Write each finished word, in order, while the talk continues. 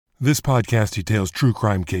This podcast details true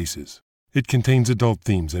crime cases. It contains adult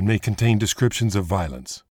themes and may contain descriptions of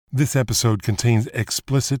violence. This episode contains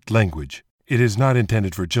explicit language. It is not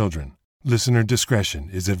intended for children. Listener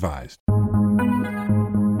discretion is advised.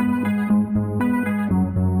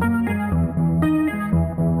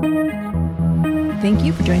 Thank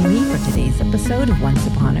you for joining me for today's episode of Once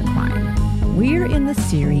Upon a Crime. We're in the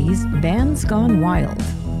series Bands Gone Wild,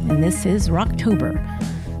 and this is Rocktober.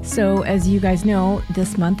 So as you guys know,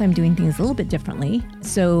 this month I'm doing things a little bit differently.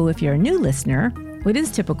 So if you're a new listener, what is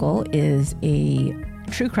typical is a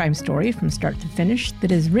true crime story from start to finish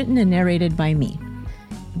that is written and narrated by me.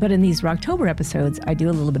 But in these Rocktober episodes, I do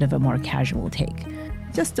a little bit of a more casual take,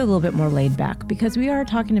 just a little bit more laid back, because we are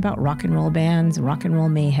talking about rock and roll bands, rock and roll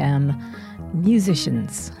mayhem,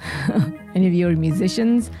 musicians. Any of you are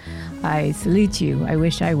musicians? I salute you. I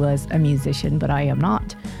wish I was a musician, but I am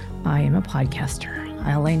not. I am a podcaster.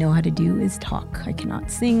 All I know how to do is talk. I cannot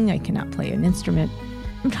sing. I cannot play an instrument.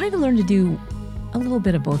 I'm trying to learn to do a little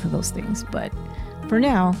bit of both of those things, but for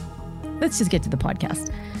now, let's just get to the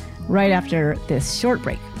podcast right after this short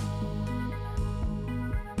break.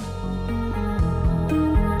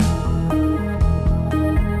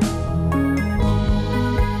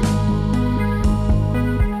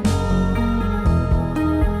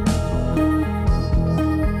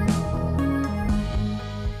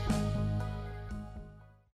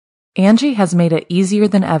 Angie has made it easier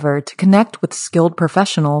than ever to connect with skilled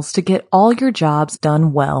professionals to get all your jobs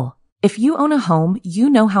done well. If you own a home, you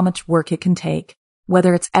know how much work it can take,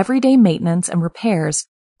 whether it's everyday maintenance and repairs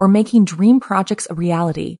or making dream projects a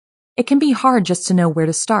reality. It can be hard just to know where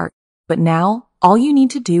to start, but now all you need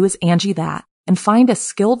to do is Angie that and find a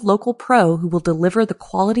skilled local pro who will deliver the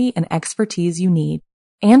quality and expertise you need.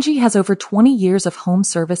 Angie has over 20 years of home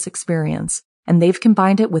service experience, and they've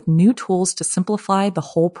combined it with new tools to simplify the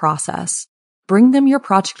whole process. Bring them your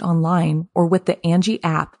project online or with the Angie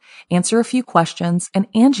app, answer a few questions, and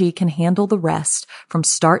Angie can handle the rest from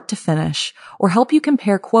start to finish, or help you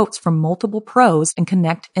compare quotes from multiple pros and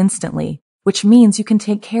connect instantly, which means you can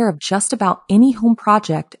take care of just about any home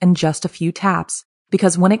project in just a few taps.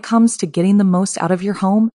 Because when it comes to getting the most out of your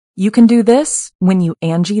home, you can do this when you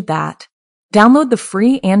Angie that. Download the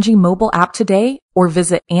free Angie mobile app today or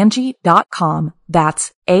visit Angie.com.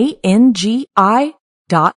 That's ANGI.com.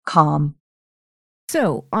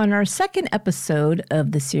 So on our second episode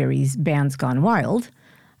of the series Bands Gone Wild,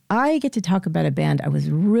 I get to talk about a band I was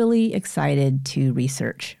really excited to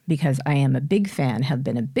research because I am a big fan, have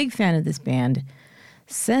been a big fan of this band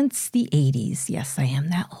since the 80s. Yes, I am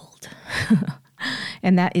that old.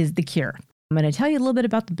 And that is The Cure. I'm going to tell you a little bit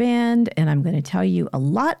about the band, and I'm going to tell you a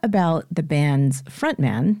lot about the band's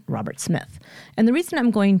frontman, Robert Smith. And the reason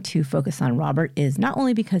I'm going to focus on Robert is not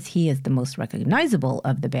only because he is the most recognizable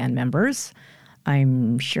of the band members.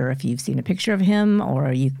 I'm sure if you've seen a picture of him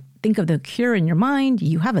or you think of The Cure in your mind,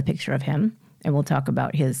 you have a picture of him, and we'll talk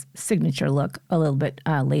about his signature look a little bit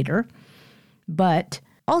later. But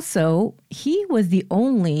also, he was the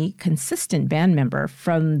only consistent band member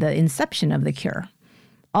from the inception of The Cure.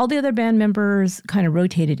 All the other band members kind of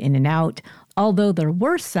rotated in and out, although there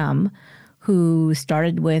were some who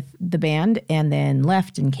started with the band and then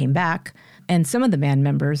left and came back. And some of the band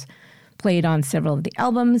members played on several of the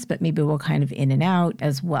albums, but maybe we'll kind of in and out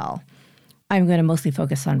as well. I'm going to mostly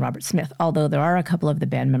focus on Robert Smith, although there are a couple of the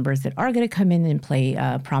band members that are going to come in and play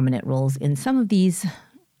prominent roles in some of these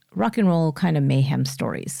rock and roll kind of mayhem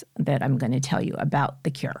stories that I'm going to tell you about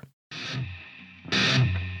The Cure.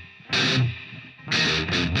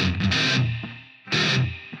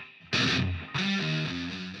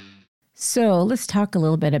 So let's talk a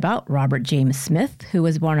little bit about Robert James Smith, who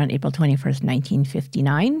was born on April 21st,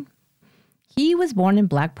 1959. He was born in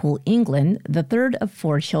Blackpool, England, the third of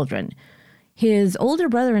four children. His older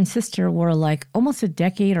brother and sister were like almost a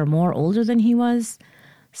decade or more older than he was.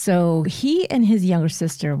 So he and his younger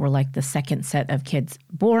sister were like the second set of kids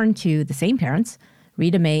born to the same parents,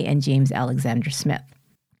 Rita Mae and James Alexander Smith.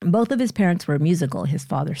 Both of his parents were musical. His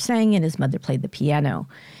father sang and his mother played the piano.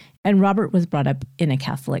 And Robert was brought up in a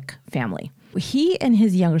Catholic family. He and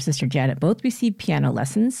his younger sister Janet both received piano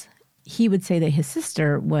lessons. He would say that his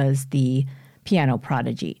sister was the piano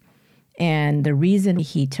prodigy. And the reason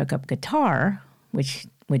he took up guitar, which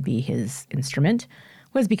would be his instrument,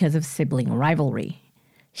 was because of sibling rivalry.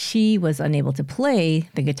 She was unable to play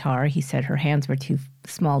the guitar. He said her hands were too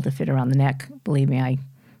small to fit around the neck. Believe me, I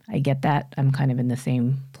get that. I'm kind of in the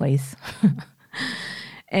same place.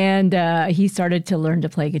 And he started to learn to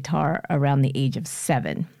play guitar around the age of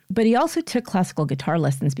 7. But he also took classical guitar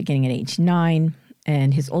lessons beginning at age 9.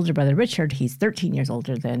 And his older brother, Richard, he's 13 years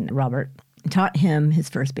older than Robert, taught him his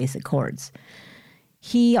first basic chords.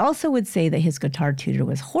 He also would say that his guitar tutor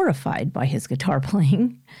was horrified by his guitar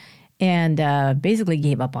playing and basically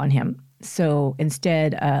gave up on him. So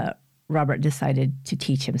instead, Robert decided to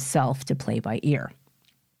teach himself to play by ear,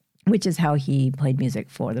 which is how he played music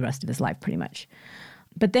for the rest of his life, pretty much.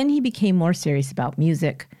 But then he became more serious about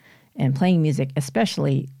music and playing music,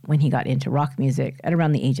 especially when he got into rock music at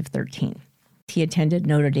around the age of 13. He attended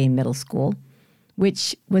Notre Dame Middle School,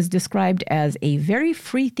 which was described as a very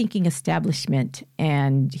free-thinking establishment,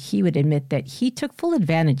 and he would admit that he took full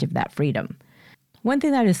advantage of that freedom. One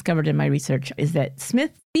thing that I discovered in my research is that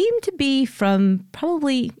Smith seemed to be, from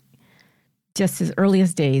probably just his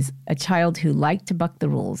earliest days, a child who liked to buck the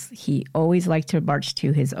rules. He always liked to march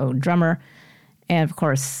to his own drummer. And of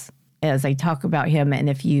course, as I talk about him, and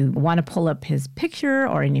if you want to pull up his picture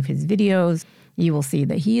or any of his videos, you will see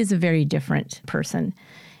that he is a very different person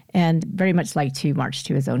and very much liked to march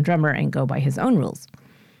to his own drummer and go by his own rules.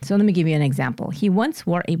 So let me give you an example. He once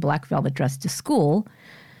wore a black velvet dress to school.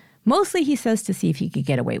 Mostly, he says, to see if he could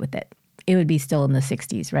get away with it. It would be still in the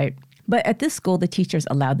 60s, right? But at this school, the teachers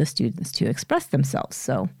allowed the students to express themselves.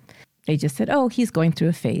 So they just said, oh, he's going through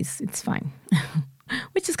a phase. It's fine,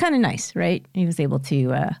 which is kind of nice, right? He was able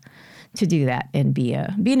to do that and be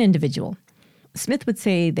an individual. Smith would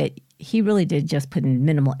say that he really did just put in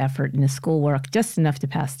minimal effort in his schoolwork, just enough to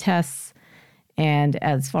pass tests. And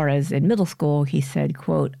as far as in middle school, he said,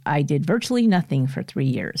 quote, I did virtually nothing for 3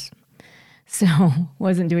 years. So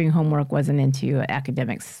wasn't doing homework, wasn't into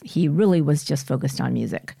academics. He really was just focused on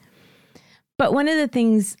music. But one of the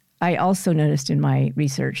things I also noticed in my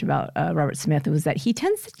research about Robert Smith was that he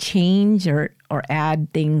tends to change or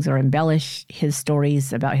add things or embellish his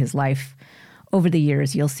stories about his life. Over the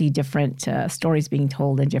years, you'll see different stories being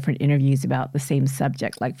told in different interviews about the same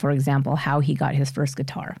subject, like, for example, how he got his first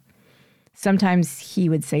guitar. Sometimes he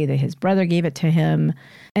would say that his brother gave it to him.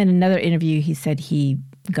 In another interview, he said he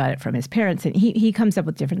got it from his parents, and he comes up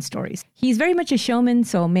with different stories. He's very much a showman,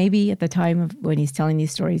 so maybe at the time of when he's telling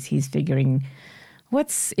these stories, he's figuring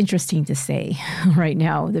what's interesting to say right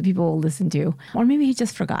now that people will listen to. Or maybe he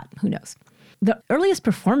just forgot. Who knows? The earliest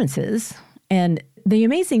performances, and the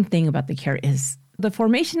amazing thing about The Cure is the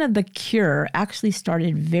formation of The Cure actually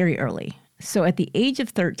started very early. So at the age of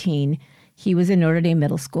 13, he was in Notre Dame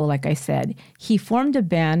Middle School, like I said. He formed a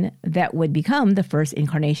band that would become the first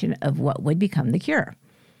incarnation of what would become The Cure.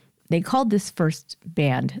 They called this first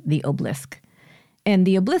band the Obelisk. And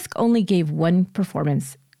the Obelisk only gave one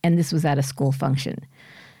performance, and this was at a school function.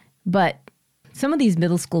 But some of these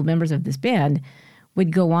middle school members of this band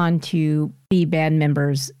would go on to be band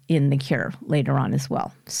members in The Cure later on as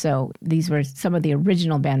well. So these were some of the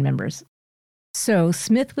original band members. So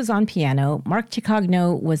Smith was on piano, Mark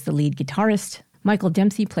Chicagno was the lead guitarist, Michael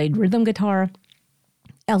Dempsey played rhythm guitar,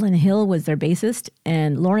 Ellen Hill was their bassist,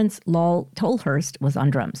 and Lawrence Lowell Tolhurst was on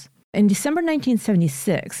drums. In December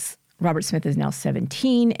 1976, Robert Smith is now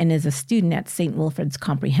 17 and is a student at St. Wilfrid's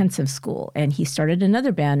Comprehensive School, and he started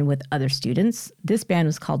another band with other students. This band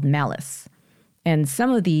was called Malice, and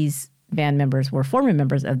some of these band members were former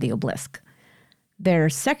members of the Obelisk. Their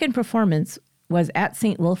second performance was at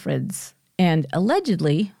St. Wilfrid's and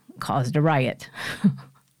allegedly caused a riot.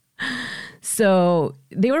 So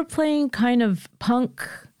they were playing kind of punk,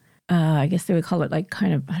 I guess they would call it like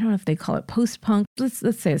kind of, I don't know if they call it post-punk. Let's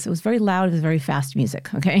say this. It was very loud. It was very fast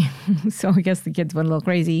music, okay? So I guess the kids went a little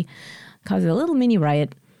crazy, caused a little mini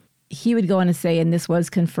riot. He would go on to say, and this was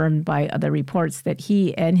confirmed by other reports, that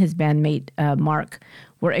he and his bandmate, Mark,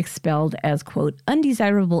 were expelled as, quote,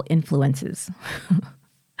 undesirable influences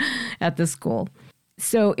at the school.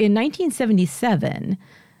 So in 1977,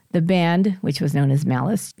 the band, which was known as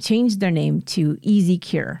Malice, changed their name to Easy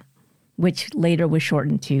Cure, which later was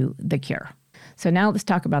shortened to The Cure. So now let's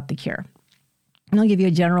talk about The Cure. And I'll give you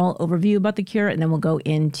a general overview about The Cure, and then we'll go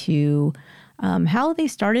into how they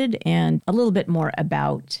started and a little bit more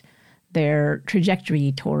about their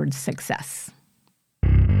trajectory towards success.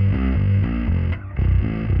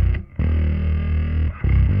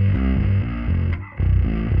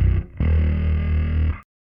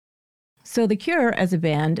 So The Cure, as a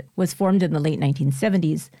band, was formed in the late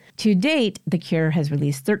 1970s. To date, The Cure has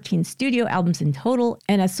released 13 studio albums in total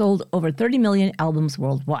and has sold over 30 million albums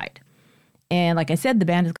worldwide. And like I said, the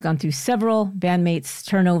band has gone through several bandmates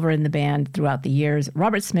turnover in the band throughout the years.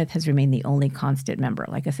 Robert Smith has remained the only constant member,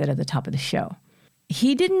 like I said at the top of the show.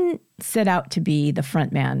 He didn't set out to be the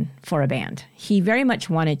front man for a band. He very much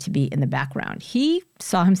wanted to be in the background. He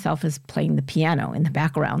saw himself as playing the piano in the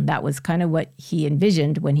background. That was kind of what he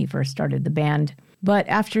envisioned when he first started the band. But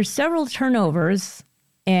after several turnovers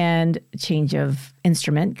and change of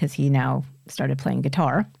instrument, because he now started playing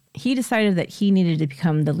guitar, he decided that he needed to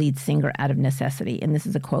become the lead singer out of necessity. And this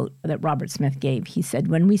is a quote that Robert Smith gave. He said,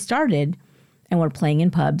 "When we started and were playing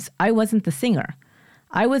in pubs, I wasn't the singer.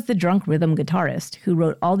 I was the drunk rhythm guitarist who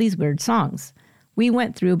wrote all these weird songs. We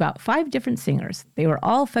went through about 5 different singers. They were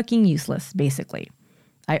all fucking useless, basically.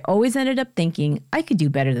 I always ended up thinking I could do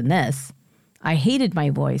better than this. I hated my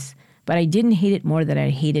voice, but I didn't hate it more than I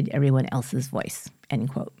hated everyone else's voice," end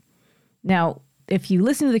quote. Now, if you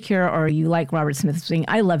listen to The Cure or you like Robert Smith's singing,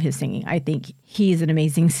 I love his singing. I think he's an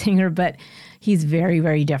amazing singer, but he's very,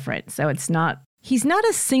 very different. So he's not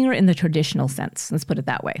a singer in the traditional sense. Let's put it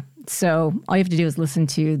that way. So all you have to do is listen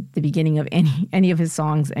to the beginning of any of his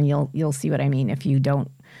songs and you'll see what I mean if you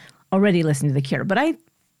don't already listen to The Cure. But I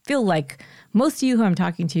feel like most of you who I'm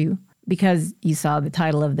talking to, because you saw the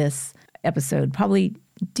title of this episode, probably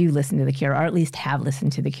do listen to The Cure, or at least have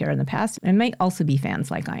listened to The Cure in the past, and might also be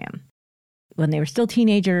fans like I am. When they were still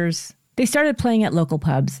teenagers, they started playing at local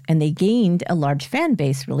pubs, and they gained a large fan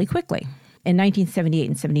base really quickly. In 1978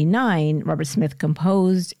 and 79, Robert Smith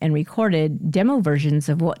composed and recorded demo versions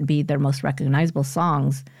of what would be their most recognizable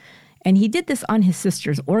songs, and he did this on his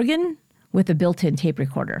sister's organ with a built-in tape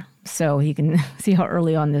recorder. So you can see how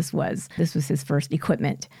early on this was. This was his first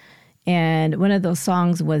equipment. And one of those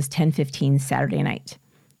songs was 10:15 Saturday Night,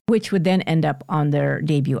 which would then end up on their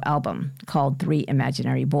debut album called 3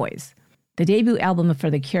 Imaginary Boys. The debut album for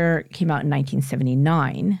The Cure came out in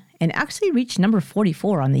 1979 and actually reached number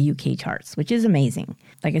 44 on the UK charts, which is amazing.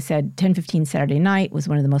 Like I said, 10:15 Saturday Night was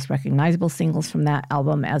one of the most recognizable singles from that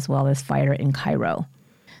album, as well as Fire in Cairo.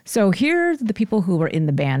 So here are the people who were in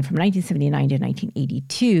the band from 1979 to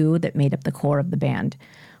 1982 that made up the core of the band.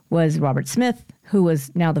 Was Robert Smith, who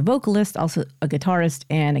was now the vocalist, also a guitarist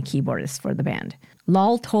and a keyboardist for the band.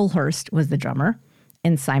 Lol Tolhurst was the drummer,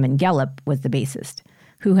 and Simon Gallup was the bassist,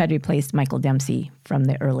 who had replaced Michael Dempsey from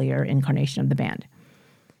the earlier incarnation of the band.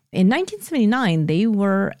 In 1979, they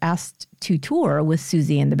were asked to tour with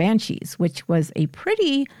Siouxsie and the Banshees, which was a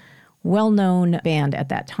pretty well-known band at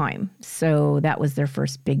that time. So that was their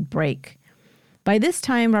first big break. By this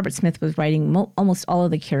time, Robert Smith was writing almost all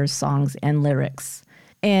of The Cure's songs and lyrics.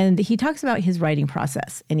 And he talks about his writing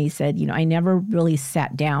process. And he said, I never really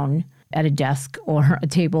sat down at a desk or a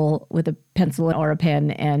table with a pencil or a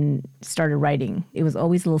pen and started writing. It was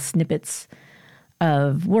always little snippets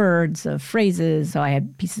of words, of phrases. So I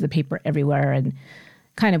had pieces of paper everywhere and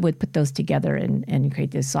kind of would put those together and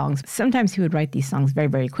create these songs. Sometimes he would write these songs very,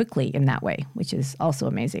 very quickly in that way, which is also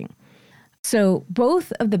amazing. So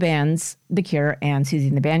both of the bands, The Cure and Siouxsie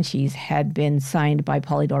and the Banshees, had been signed by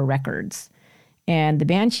Polydor Records. And the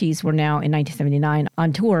Banshees were now, in 1979,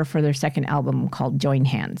 on tour for their second album called Join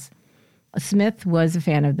Hands. Smith was a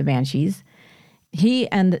fan of the Banshees. He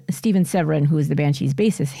and Stephen Severin, who was the Banshees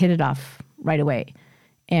bassist, hit it off right away.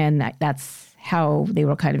 And that's how they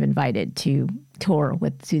were kind of invited to tour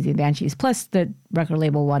with Siouxsie and the Banshees. Plus, the record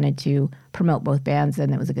label wanted to promote both bands,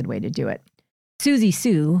 and it was a good way to do it. Siouxsie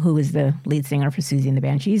Sioux, who was the lead singer for Siouxsie and the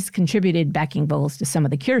Banshees, contributed backing vocals to some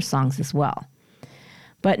of the Cure songs as well.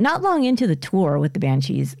 But not long into the tour with the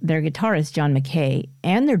Banshees, their guitarist, John Mackay,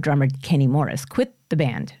 and their drummer, Kenny Morris, quit the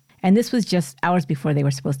band. And this was just hours before they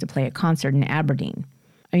were supposed to play a concert in Aberdeen.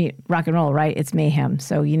 I mean, rock and roll, right? It's mayhem.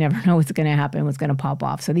 So you never know what's going to happen, what's going to pop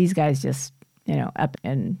off. So these guys just, up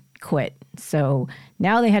and quit. So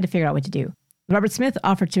now they had to figure out what to do. Robert Smith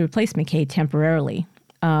offered to replace Mackay temporarily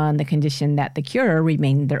on the condition that The Cure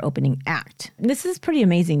remained their opening act. And this is pretty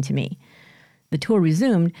amazing to me. The tour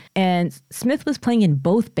resumed, and Smith was playing in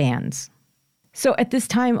both bands. So at this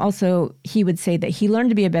time also, he would say that he learned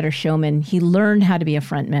to be a better showman. He learned how to be a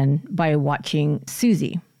frontman by watching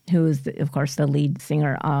Siouxsie, who is, of course, the lead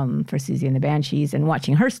singer for Siouxsie and the Banshees, and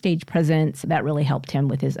watching her stage presence. That really helped him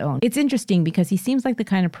with his own. It's interesting because he seems like the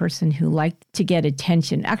kind of person who liked to get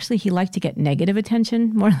attention. Actually, he liked to get negative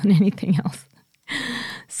attention more than anything else.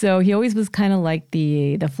 So he always was kind of like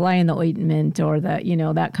the fly in the ointment or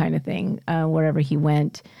that kind of thing wherever he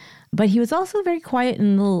went. But he was also very quiet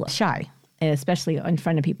and a little shy, especially in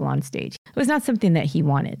front of people on stage. It was not something that he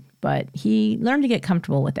wanted, but he learned to get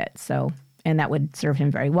comfortable with it. And that would serve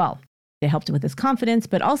him very well. It helped with his confidence,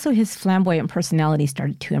 but also his flamboyant personality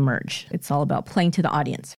started to emerge. It's all about playing to the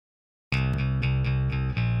audience.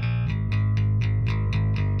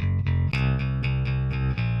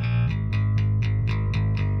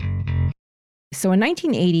 So in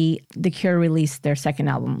 1980, The Cure released their second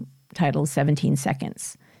album titled 17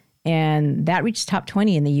 Seconds. And that reached top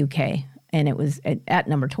 20 in the UK, and it was at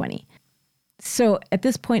number 20. So at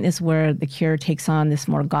this point is where The Cure takes on this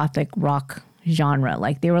more gothic rock genre.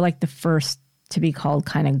 Like they were like the first to be called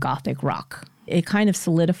kind of gothic rock. It kind of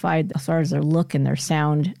solidified as far as their look and their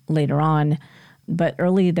sound later on. But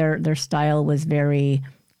early their style was very,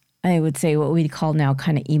 I would say, what we'd call now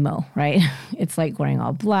kind of emo, right? It's like wearing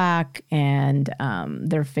all black, and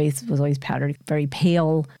their face was always powdered, very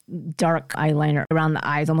pale, dark eyeliner around the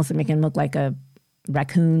eyes, almost making them look like a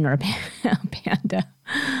raccoon or a panda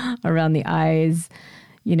around the eyes.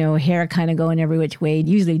 You know, hair kind of going every which way,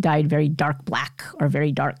 usually dyed very dark black or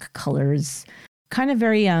very dark colors. Kind of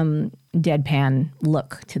very deadpan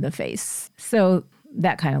look to the face. So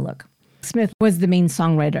that kind of look. Smith was the main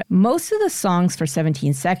songwriter. Most of the songs for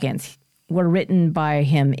 17 Seconds were written by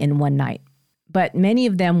him in one night, but many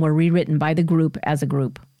of them were rewritten by the group as a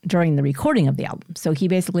group during the recording of the album. So he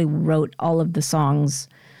basically wrote all of the songs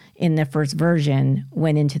in the first version,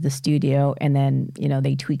 went into the studio, and then,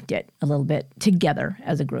 they tweaked it a little bit together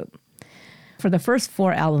as a group. For the first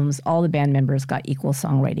 4 albums, all the band members got equal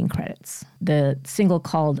songwriting credits. The single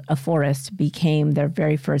called A Forest became their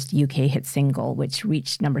very first UK hit single, which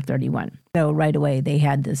reached number 31. So right away, they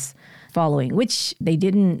had this following, which they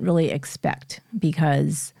didn't really expect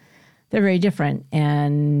because they're very different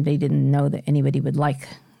and they didn't know that anybody would like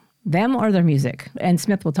them or their music. And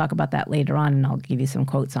Smith will talk about that later on, and I'll give you some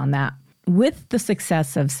quotes on that. With the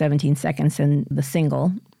success of 17 Seconds and the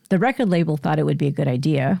single, the record label thought it would be a good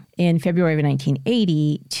idea in February of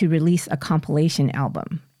 1980 to release a compilation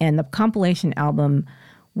album. And the compilation album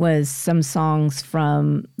was some songs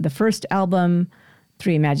from the first album,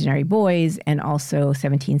 Three Imaginary Boys, and also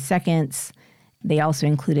 17 Seconds. They also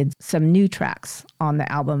included some new tracks on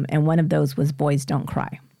the album, and one of those was Boys Don't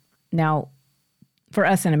Cry. Now, for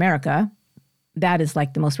us in America, that is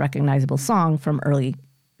like the most recognizable song from early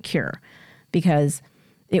Cure because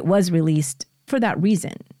it was released for that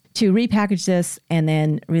reason, to repackage this and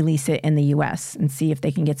then release it in the U.S. and see if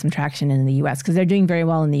they can get some traction in the U.S. because they're doing very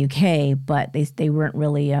well in the U.K., but they weren't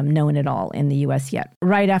really known at all in the U.S. yet.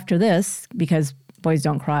 Right after this, because Boys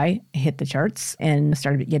Don't Cry hit the charts and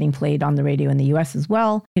started getting played on the radio in the U.S. as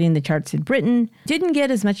well, hitting the charts in Britain. Didn't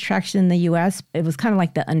get as much traction in the U.S. It was kind of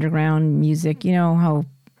like the underground music, how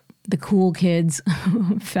the cool kids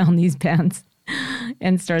found these bands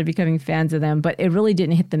and started becoming fans of them, but it really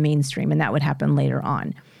didn't hit the mainstream, and that would happen later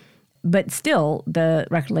on. But still, the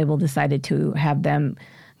record label decided to have them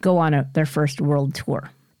go on their first world tour.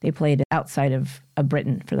 They played outside of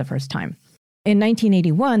Britain for the first time. In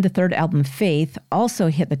 1981, the third album, Faith, also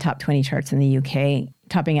hit the top 20 charts in the UK,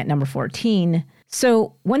 topping at number 14.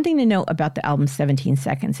 So one thing to note about the album 17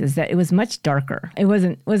 Seconds is that it was much darker. It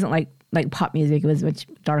wasn't like pop music. It was much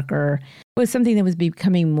darker. It was something that was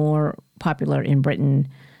becoming more popular in Britain.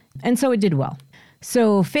 And so it did well.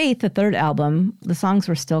 So Faith, the third album, the songs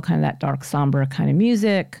were still kind of that dark, somber kind of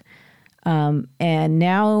music. And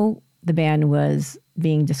now the band was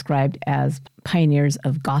being described as pioneers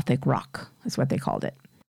of gothic rock, is what they called it.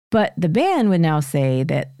 But the band would now say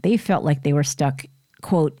that they felt like they were stuck,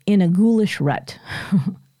 quote, in a ghoulish rut.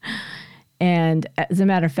 And as a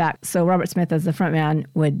matter of fact, so Robert Smith, as the frontman,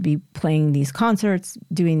 would be playing these concerts,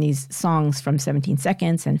 doing these songs from 17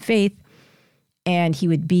 Seconds and Faith. And he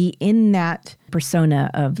would be in that persona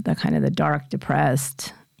of the kind of the dark,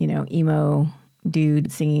 depressed, emo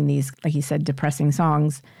dude singing these, like he said, depressing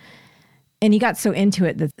songs. And he got so into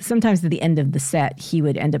it that sometimes at the end of the set, he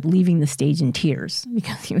would end up leaving the stage in tears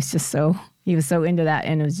because he was so into that,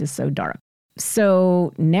 and it was just so dark.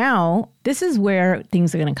 So now this is where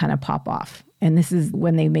things are going to kind of pop off. And this is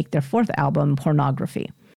when they make their fourth album, Pornography.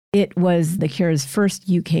 It was The Cure's first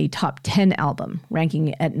UK top 10 album,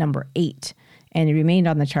 ranking at number 8. And it remained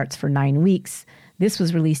on the charts for 9 weeks. This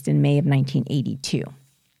was released in May of 1982.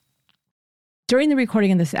 During the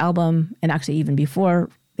recording of this album, and actually even before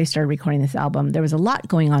they started recording this album, there was a lot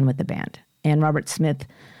going on with the band. And Robert Smith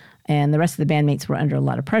and the rest of the bandmates were under a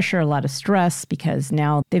lot of pressure, a lot of stress, because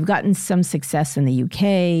now they've gotten some success in the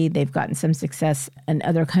UK, they've gotten some success in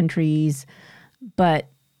other countries, but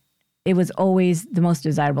it was always the most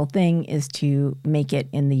desirable thing is to make it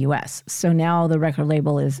in the US. So now the record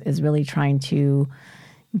label is really trying to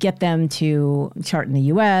get them to chart in the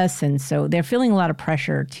US. And so they're feeling a lot of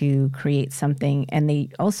pressure to create something. And they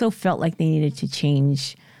also felt like they needed to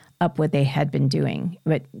change up what they had been doing,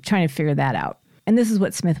 but trying to figure that out. And this is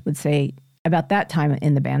what Smith would say about that time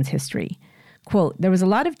in the band's history. Quote, "There was a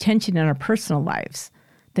lot of tension in our personal lives.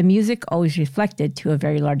 The music always reflected to a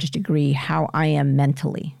very large degree how I am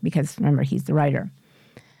mentally," because remember, he's the writer.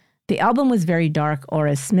 "The album was very dark, or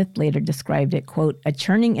as Smith later described it, quote, a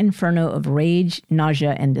churning inferno of rage,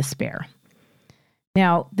 nausea, and despair."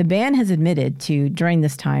 Now, the band has admitted to, during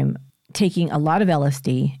this time, taking a lot of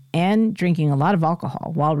LSD and drinking a lot of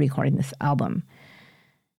alcohol while recording this album.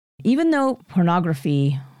 Even though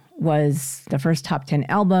Pornography was the first top 10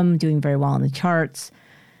 album, doing very well on the charts,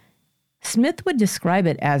 Smith would describe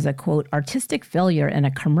it as a, quote, artistic failure and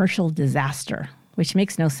a commercial disaster, which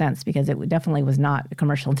makes no sense because it definitely was not a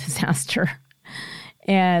commercial disaster.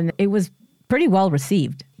 And it was pretty well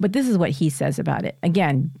received. But this is what he says about it.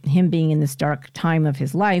 Again, him being in this dark time of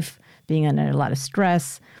his life, being under a lot of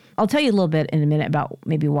stress. I'll tell you a little bit in a minute about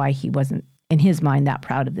maybe why he wasn't, in his mind, that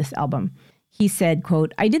proud of this album. He said,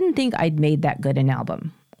 quote, I didn't think I'd made that good an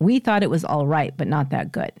album. We thought it was all right, but not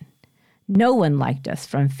that good. No one liked us.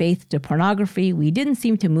 From Faith to Pornography, we didn't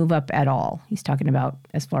seem to move up at all. He's talking about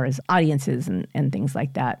as far as audiences and things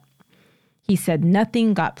like that. He said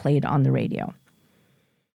nothing got played on the radio.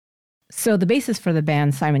 So the basis for the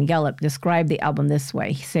band, Simon Gallup, described the album this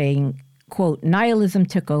way, saying, quote, nihilism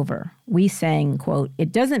took over. We sang, quote,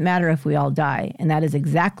 it doesn't matter if we all die, and that is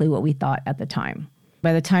exactly what we thought at the time.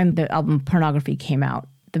 By the time the album Pornography came out,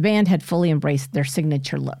 the band had fully embraced their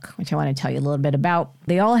signature look, which I want to tell you a little bit about.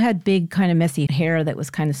 They all had big, kind of messy hair that was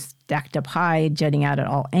kind of stacked up high, jutting out at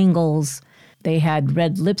all angles. They had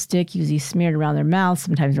red lipstick, usually smeared around their mouths,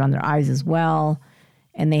 sometimes around their eyes as well.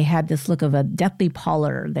 And they had this look of a deathly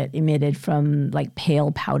pallor that emitted from like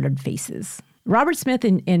pale powdered faces. Robert Smith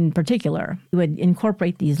in particular would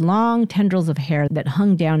incorporate these long tendrils of hair that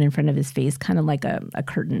hung down in front of his face, kind of like a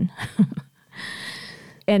curtain.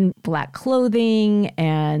 And black clothing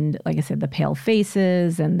and, like I said, the pale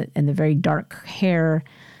faces and the very dark hair.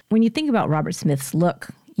 When you think about Robert Smith's look,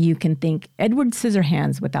 you can think Edward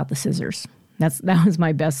Scissorhands without the scissors. That was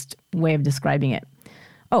my best way of describing it.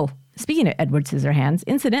 Oh, speaking of Edward Scissorhands,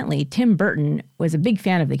 incidentally, Tim Burton was a big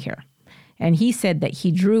fan of The Cure. And he said that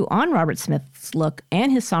he drew on Robert Smith's look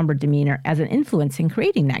and his somber demeanor as an influence in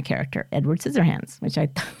creating that character, Edward Scissorhands, which I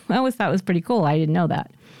always thought was pretty cool. I didn't know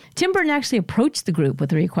that. Tim Burton actually approached the group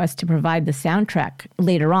with a request to provide the soundtrack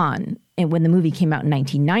later on, when the movie came out in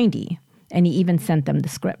 1990, and he even sent them the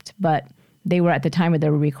script. But they were at the time when they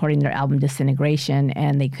were recording their album Disintegration,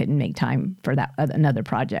 and they couldn't make time for that another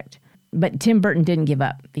project. But Tim Burton didn't give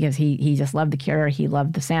up because he just loved The Cure, he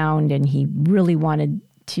loved the sound, and he really wanted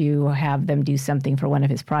to have them do something for one of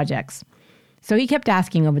his projects. So he kept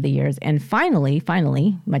asking over the years, and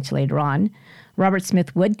finally, much later on, Robert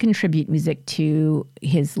Smith would contribute music to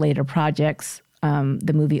his later projects,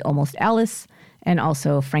 the movie Almost Alice, and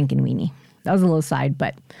also Frankenweenie. That was a little side,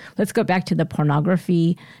 but let's go back to the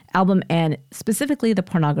Pornography album and specifically the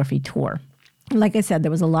Pornography tour. Like I said,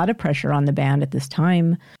 there was a lot of pressure on the band at this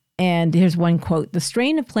time. And here's one quote, the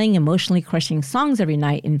strain of playing emotionally crushing songs every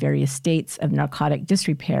night in various states of narcotic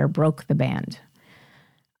disrepair broke the band.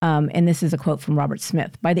 And this is a quote from Robert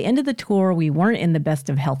Smith. By the end of the tour, we weren't in the best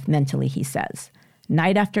of health mentally, he says.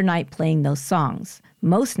 Night after night playing those songs.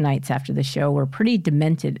 Most nights after the show were pretty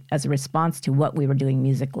demented as a response to what we were doing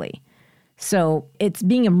musically. So it's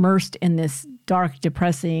being immersed in this dark,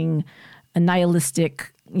 depressing,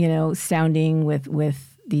 nihilistic, sounding with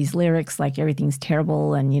these lyrics like everything's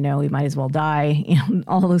terrible and, we might as well die,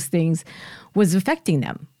 all those things was affecting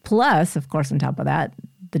them. Plus, of course, on top of that,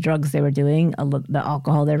 the drugs they were doing, the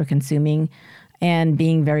alcohol they were consuming, and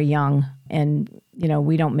being very young. And,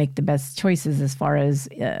 we don't make the best choices as far as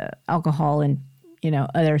alcohol and,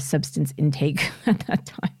 other substance intake at that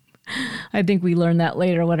time. I think we learn that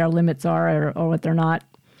later, what our limits are or what they're not.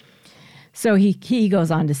 So he goes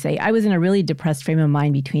on to say, I was in a really depressed frame of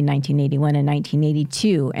mind between 1981 and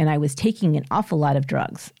 1982, and I was taking an awful lot of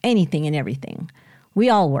drugs, anything and everything. We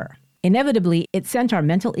all were. Inevitably, it sent our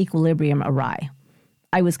mental equilibrium awry.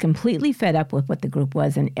 I was completely fed up with what the group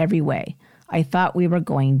was in every way. I thought we were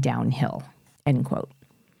going downhill, end quote.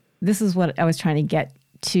 This is what I was trying to get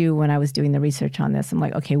to when I was doing the research on this. I'm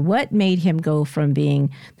like, okay, what made him go from being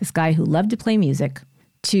this guy who loved to play music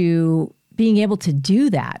to being able to do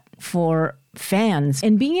that for fans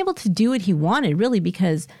and being able to do what he wanted, really,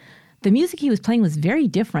 because the music he was playing was very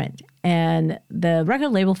different. And the record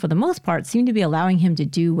label, for the most part, seemed to be allowing him to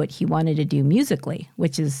do what he wanted to do musically,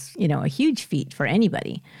 which is, a huge feat for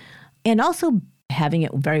anybody. And also having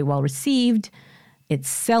it very well received. It's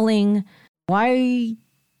selling. Why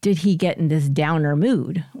did he get in this downer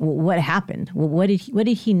mood? What happened? What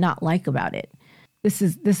did he not like about it? This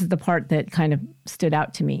is the part that kind of stood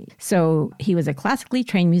out to me. So he was a classically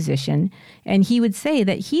trained musician, and he would say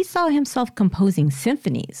that he saw himself composing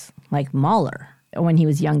symphonies like Mahler. When he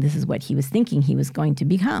was young, this is what he was thinking he was going to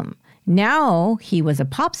become. Now he was a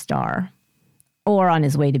pop star, or on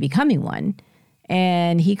his way to becoming one,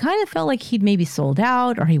 and he kind of felt like he'd maybe sold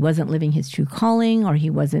out, or he wasn't living his true calling, or it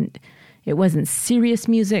wasn't serious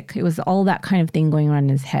music. It was all that kind of thing going on in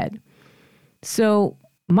his head. So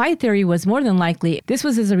my theory was more than likely this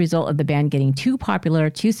was as a result of the band getting too popular,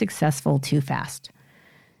 too successful, too fast.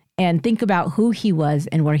 And think about who he was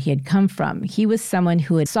and where he had come from. He was someone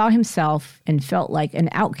who had saw himself and felt like an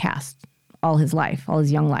outcast all his life, all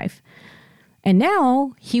his young life. And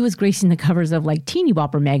now he was gracing the covers of like teeny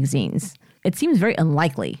bopper magazines. It seems very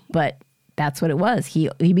unlikely, but that's what it was. He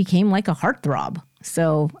became like a heartthrob.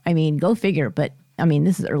 So, I mean, go figure. But I mean,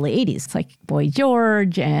 this is early 80s. It's like Boy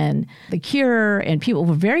George and The Cure, and people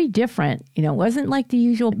were very different. You know, it wasn't like the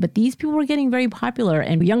usual, but these people were getting very popular,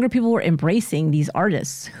 and younger people were embracing these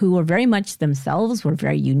artists who were very much themselves, were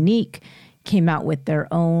very unique, came out with their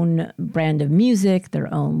own brand of music,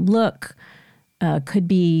 their own look, could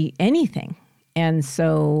be anything. And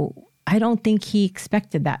so I don't think he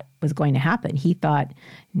expected that was going to happen. He thought,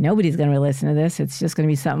 nobody's going to really listen to this. It's just going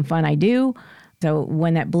to be something fun I do. So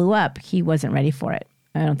when that blew up, he wasn't ready for it.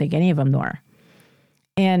 I don't think any of them were.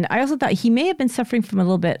 And I also thought he may have been suffering from a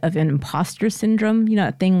little bit of an imposter syndrome, you know,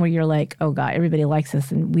 that thing where you're like, oh God, everybody likes us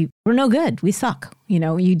and we're no good. We suck. You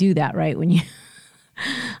know, you do that, right? When you,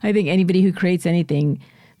 I think anybody who creates anything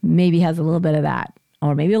maybe has a little bit of that,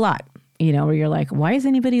 or maybe a lot, you know, where you're like, why is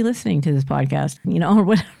anybody listening to this podcast? You know, or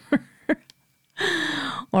whatever.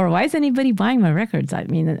 Or why is anybody buying my records? I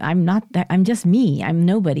mean, I'm not that, I'm just me. I'm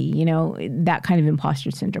nobody, you know, that kind of imposter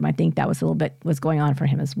syndrome. I think that was a little bit was going on for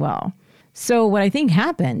him as well. So what I think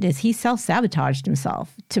happened is he self-sabotaged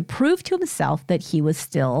himself to prove to himself that he was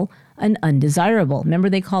still an undesirable. Remember,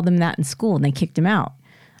 they called him that in school and they kicked him out.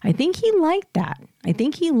 I think he liked that. I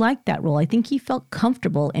think he liked that role. I think he felt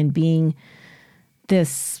comfortable in being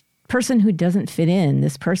this person who doesn't fit in,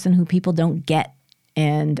 this person who people don't get,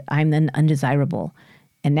 and I'm then undesirable.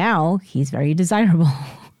 And now he's very desirable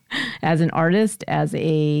as an artist, as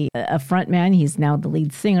a front man. He's now the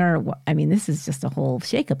lead singer. I mean, this is just a whole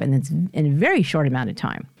shakeup, and it's in a very short amount of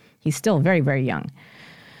time. He's still very, very young.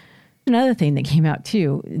 Another thing that came out,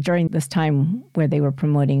 too, during this time where they were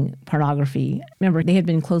promoting pornography, remember, they had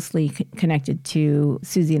been closely connected to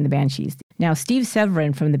Siouxsie and the Banshees. Now, Steve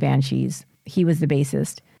Severin from the Banshees, he was the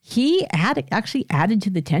bassist. He actually added to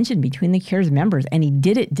the tension between the Cure's members, and he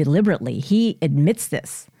did it deliberately. He admits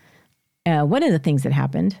this. One of the things that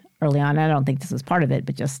happened early on, I don't think this was part of it,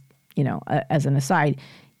 but just, you know, as an aside,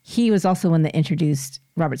 he was also one that introduced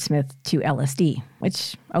Robert Smith to LSD,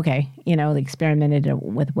 which, okay, you know, they experimented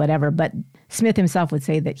with whatever, but Smith himself would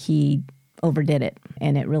say that he overdid it,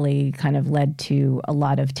 and it really kind of led to a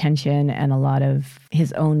lot of tension and a lot of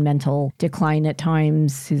his own mental decline at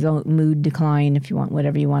times, his own mood decline, if you want,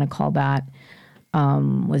 whatever you want to call that,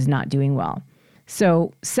 was not doing well.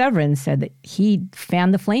 So Severin said that he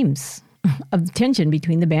fanned the flames of tension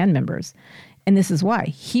between the band members. And this is why.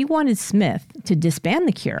 He wanted Smith to disband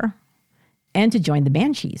The Cure and to join the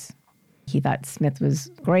Banshees. He thought Smith was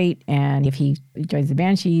great, and if he joins the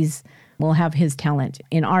Banshees, we'll have his talent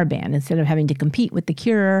in our band instead of having to compete with The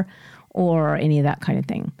Cure or any of that kind of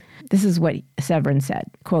thing. This is what Severin said,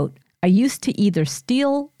 quote, I used to either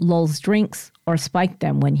steal Lowell's drinks or spike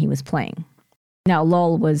them when he was playing. Now,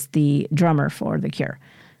 Lowell was the drummer for The Cure.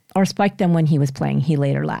 Or spike them when he was playing, he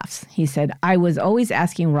later laughs. He said, I was always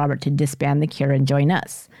asking Robert to disband The Cure and join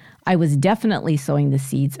us. I was definitely sowing the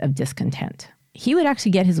seeds of discontent. He would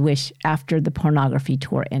actually get his wish after the pornography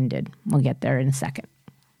tour ended. We'll get there in a second.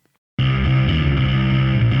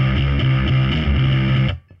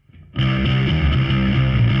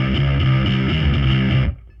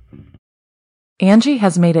 Angie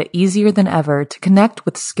has made it easier than ever to connect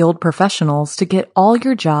with skilled professionals to get all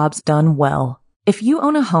your jobs done well. If you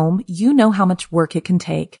own a home, you know how much work it can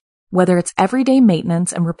take, whether it's everyday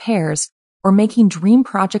maintenance and repairs or making dream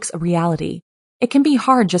projects a reality. It can be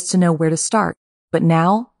hard just to know where to start, but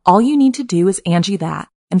now all you need to do is Angie that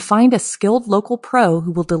and find a skilled local pro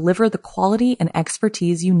who will deliver the quality and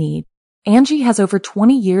expertise you need. Angie has over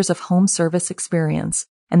 20 years of home service experience,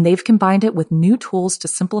 and they've combined it with new tools to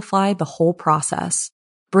simplify the whole process.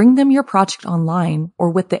 Bring them your project online or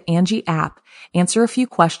with the Angie app, answer a few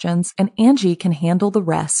questions, and Angie can handle the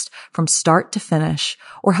rest from start to finish,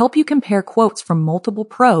 or help you compare quotes from multiple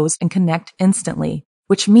pros and connect instantly,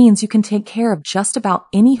 which means you can take care of just about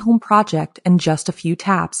any home project in just a few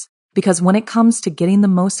taps. Because when it comes to getting the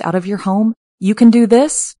most out of your home, you can do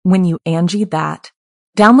this when you Angie that.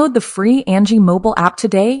 Download the free Angie mobile app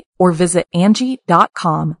today or visit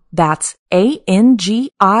Angie.com. That's ANGI.com.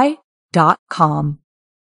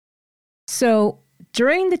 So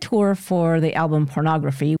during the tour for the album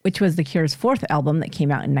Pornography, which was The Cure's fourth album that came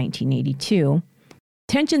out in 1982,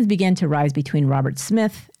 tensions began to rise between Robert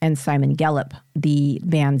Smith and Simon Gallup, the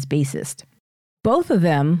band's bassist. Both of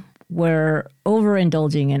them were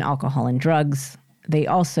overindulging in alcohol and drugs. They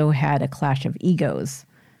also had a clash of egos.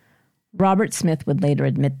 Robert Smith would later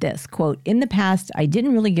admit this, quote, "In the past, I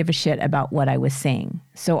didn't really give a shit about what I was saying,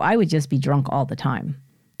 so I would just be drunk all the time.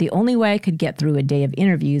 The only way I could get through a day of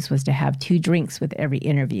interviews was to have 2 drinks with every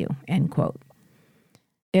interview," end quote.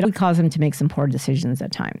 It would cause him to make some poor decisions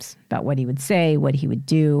at times about what he would say, what he would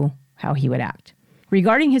do, how he would act.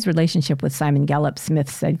 Regarding his relationship with Simon Gallup, Smith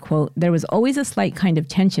said, quote, "There was always a slight kind of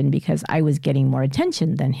tension because I was getting more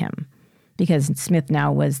attention than him," because Smith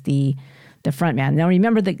now was the front man. Now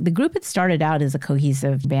remember, the group had started out as a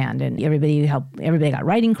cohesive band, and everybody got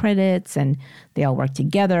writing credits, and they all worked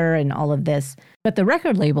together and all of this. But the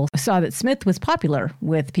record label saw that Smith was popular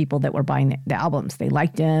with people that were buying the albums. They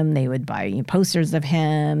liked him. They would buy posters of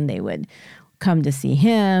him. They would come to see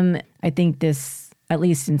him. I think this, at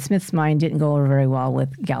least in Smith's mind, didn't go over very well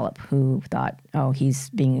with Gallup, who thought, oh, he's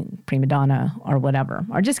being prima donna or whatever,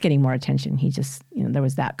 or just getting more attention. He just, there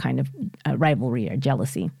was that kind of rivalry or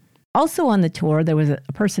jealousy. Also on the tour, there was a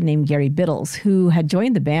person named Gary Biddles who had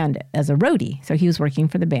joined the band as a roadie. So he was working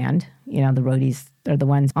for the band. The roadies are the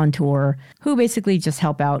ones on tour who basically just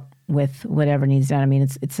help out with whatever needs done. I mean,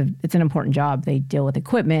 it's an important job. They deal with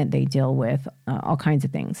equipment. They deal with all kinds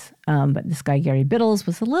of things. But this guy, Gary Biddles,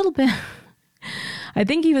 was a little bit... I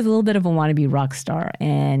think he was a little bit of a wannabe rock star,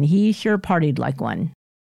 and he sure partied like one.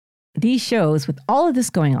 These shows, with all of this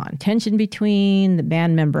going on, tension between the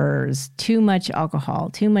band members, too much alcohol,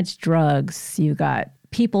 too much drugs, you got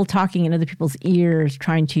people talking in other people's ears,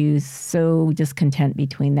 trying to sow discontent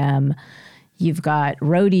between them. You've got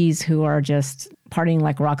roadies who are just partying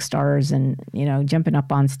like rock stars and, jumping up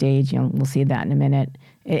on stage. We'll see that in a minute.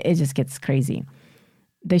 It just gets crazy.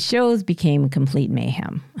 The shows became complete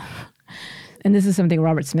mayhem. And this is something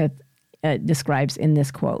Robert Smith describes in this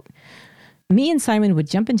quote. "Me and Simon would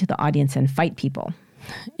jump into the audience and fight people.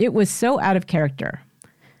 It was so out of character.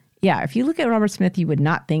 Yeah, if you look at Robert Smith, you would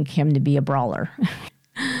not think him to be a brawler."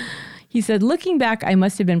 He said, "Looking back, I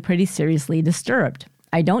must have been pretty seriously disturbed.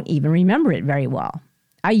 I don't even remember it very well.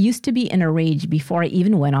 I used to be in a rage before I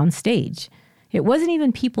even went on stage. It wasn't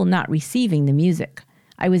even people not receiving the music.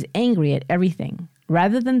 I was angry at everything.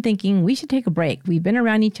 Rather than thinking we should take a break, we've been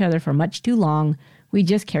around each other for much too long, we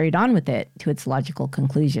just carried on with it to its logical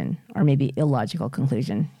conclusion," or maybe illogical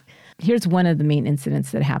conclusion. Here's one of the main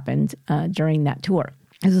incidents that happened during that tour.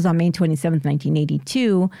 This was on May 27th,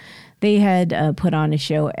 1982. They had put on a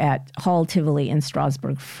show at Hall Tivoli in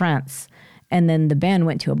Strasbourg, France. And then the band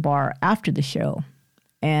went to a bar after the show.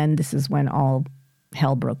 And this is when all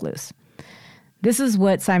hell broke loose. This is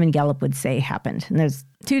what Simon Gallup would say happened. And there's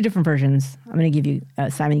 2 different versions. I'm going to give you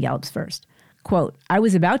Simon Gallup's first. Quote, "I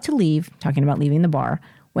was about to leave," talking about leaving the bar,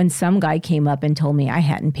 "when some guy came up and told me I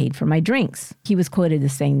hadn't paid for my drinks." He was quoted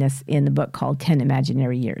as saying this in the book called 10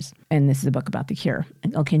 Imaginary Years. And this is a book about the Cure.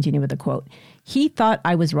 I'll continue with the quote. "He thought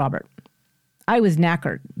I was Robert. I was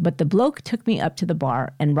knackered, but the bloke took me up to the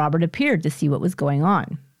bar and Robert appeared to see what was going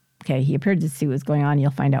on." Okay, he appeared to see what was going on.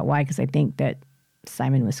 You'll find out why, because I think that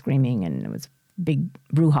Simon was screaming and it was big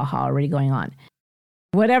brouhaha already going on.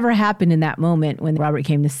 Whatever happened in that moment when Robert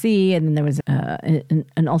came to see, and then there was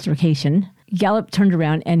an altercation, Gallup turned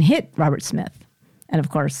around and hit Robert Smith. And of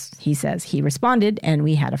course, he says he responded and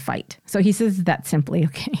we had a fight. So he says that simply,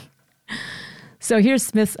 okay. So here's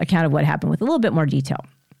Smith's account of what happened with a little bit more detail.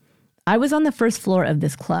 "I was on the first floor of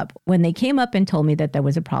this club when they came up and told me that there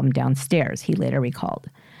was a problem downstairs," he later recalled.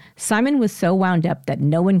 "Simon was so wound up that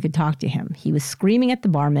no one could talk to him. He was screaming at the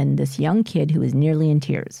barman, this young kid who was nearly in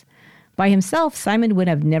tears. By himself, Simon would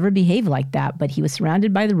have never behaved like that, but he was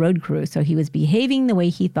surrounded by the road crew, so he was behaving the way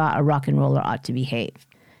he thought a rock and roller ought to behave.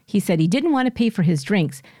 He said he didn't want to pay for his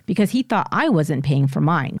drinks because he thought I wasn't paying for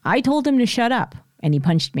mine. I told him to shut up, and he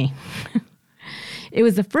punched me. It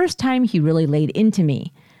was the first time he really laid into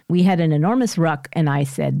me. We had an enormous ruck, and I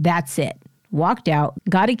said, that's it. Walked out,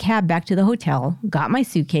 got a cab back to the hotel, got my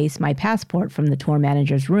suitcase, my passport from the tour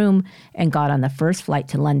manager's room, and got on the first flight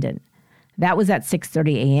to London. That was at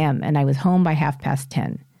 6:30 a.m., and I was home by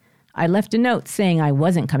 10:30. I left a note saying I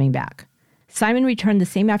wasn't coming back. Simon returned the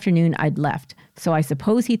same afternoon I'd left, so I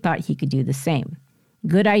suppose he thought he could do the same.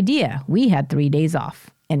 Good idea. We had 3 days off."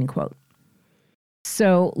 End quote.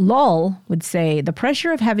 So Lowell would say, the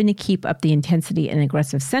pressure of having to keep up the intensity and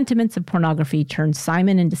aggressive sentiments of pornography turned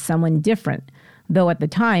Simon into someone different, though at the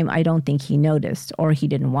time I don't think he noticed or he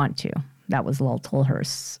didn't want to. That was Lowell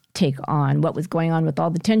Tolhurst's take on what was going on with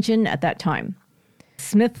all the tension at that time.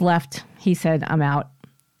 Smith left. He said, I'm out.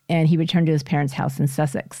 And he returned to his parents' house in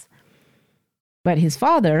Sussex. But his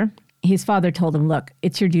father told him, look,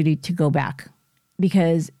 it's your duty to go back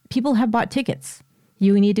because people have bought tickets.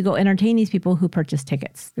 You need to go entertain these people who purchased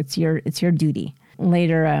tickets. It's your duty.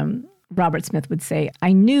 Later, Robert Smith would say,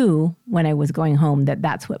 I knew when I was going home that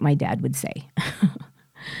that's what my dad would say.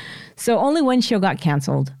 So only one show got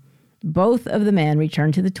canceled. Both of the men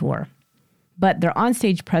returned to the tour, but their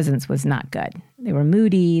onstage presence was not good. They were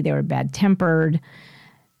moody. They were bad-tempered.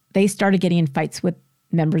 They started getting in fights with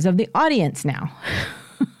members of the audience now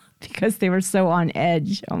because they were so on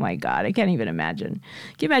edge. Oh my God, I can't even imagine.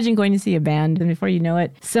 Can you imagine going to see a band and before you know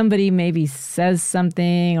it, somebody maybe says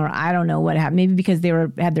something or I don't know what happened. Maybe because they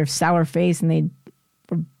had their sour face and they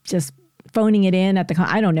were just phoning it in at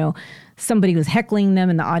I don't know. Somebody was heckling them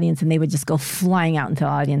in the audience and they would just go flying out into the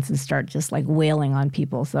audience and start just like wailing on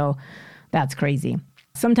people. So that's crazy.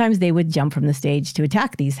 Sometimes they would jump from the stage to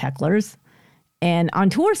attack these hecklers. And on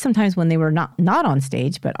tour, sometimes when they were not on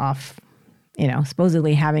stage, but off,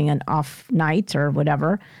 supposedly having an off night or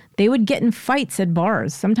whatever, they would get in fights at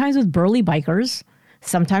bars, sometimes with burly bikers,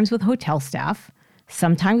 sometimes with hotel staff,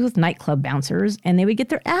 sometimes with nightclub bouncers, and they would get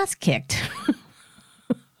their ass kicked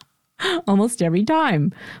almost every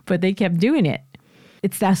time. But they kept doing it.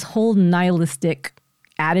 It's that whole nihilistic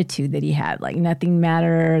attitude that he had, like nothing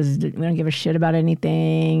matters, we don't give a shit about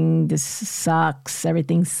anything, this sucks,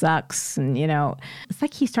 everything sucks. And it's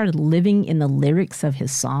like he started living in the lyrics of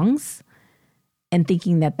his songs and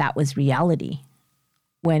thinking that that was reality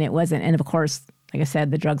when it wasn't. And of course, like I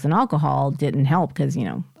said, the drugs and alcohol didn't help because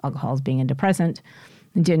alcohol is being a depressant.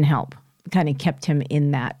 It didn't help. It kind of kept him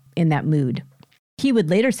in that mood. He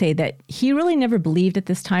would later say that he really never believed at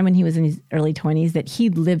this time when he was in his early 20s that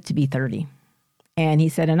he'd live to be 30. And he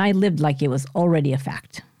said, and I lived like it was already a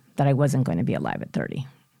fact that I wasn't going to be alive at 30,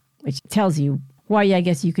 which tells you why I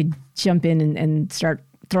guess you could jump in and start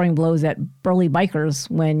throwing blows at burly bikers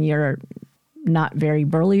when you're not very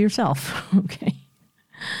burly yourself. Okay.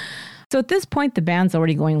 So at this point, the band's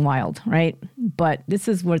already going wild, right? But this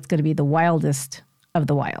is what's going to be the wildest of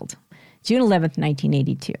the wild. June 11th,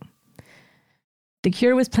 1982. The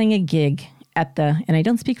Cure was playing a gig at and I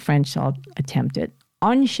don't speak French, so I'll attempt it,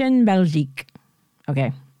 Ancienne Belgique.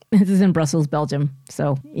 Okay, this is in Brussels, Belgium.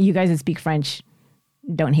 So you guys that speak French,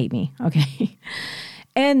 don't hate me, okay?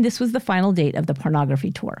 And this was the final date of the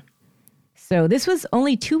Pornography tour. So this was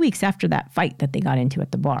only 2 weeks after that fight that they got into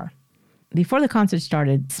at the bar. Before the concert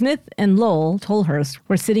started, Smith and Lowell Tolhurst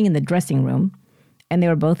were sitting in the dressing room, and they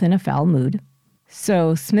were both in a foul mood.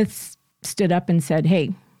 So Smith stood up and said,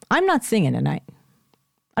 hey, I'm not singing tonight.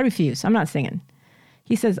 I refuse. I'm not singing.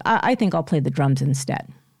 He says, I think I'll play the drums instead.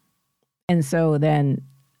 And so then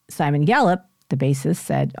Simon Gallup, the bassist,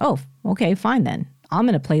 said, oh, okay, fine then. I'm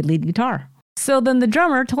going to play lead guitar. So then the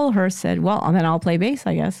drummer Tolhurst said, well, then I'll play bass,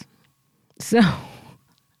 I guess. So,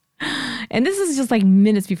 and this is just like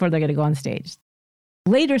minutes before they're going to go on stage.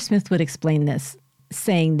 Later, Smith would explain this,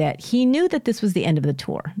 saying that he knew that this was the end of the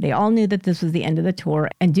tour. They all knew that this was the end of the tour.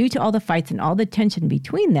 And due to all the fights and all the tension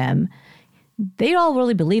between them, they all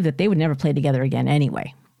really believed that they would never play together again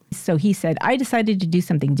anyway. So he said, I decided to do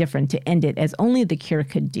something different to end it as only the Cure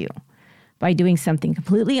could do, by doing something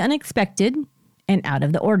completely unexpected and out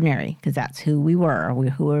of the ordinary, because that's who we were,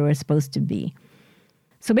 who we were supposed to be.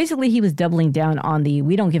 So basically, he was doubling down on the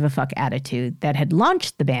we don't give a fuck attitude that had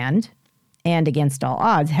launched the band and against all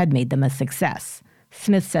odds had made them a success.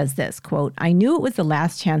 Smith says this, quote, I knew it was the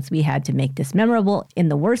last chance we had to make this memorable in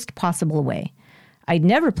the worst possible way. I'd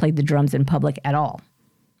never played the drums in public at all.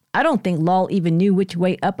 I don't think Lowell even knew which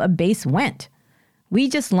way up a bass went. We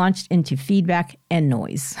just launched into feedback and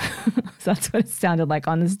noise. So that's what it sounded like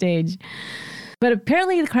on the stage. But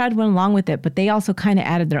apparently the crowd went along with it, but they also kind of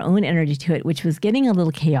added their own energy to it, which was getting a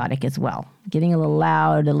little chaotic as well. Getting a little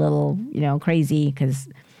loud, a little, crazy, because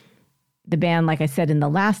the band, like I said in the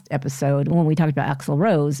last episode, when we talked about Axl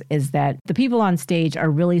Rose, is that the people on stage are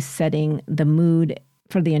really setting the mood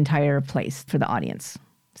for the entire place, for the audience.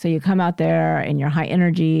 So you come out there and you're high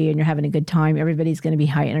energy and you're having a good time. Everybody's going to be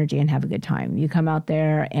high energy and have a good time. You come out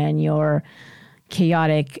there and you're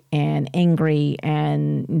chaotic and angry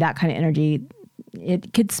and that kind of energy,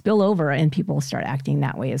 it could spill over and people start acting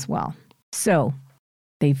that way as well. So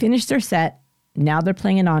they finished their set. Now they're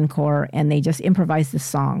playing an encore and they just improvise this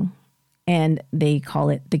song and they call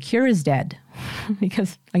it The Cure is Dead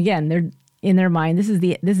because again, they're in their mind, this is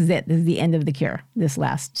it. This is the end of The Cure, this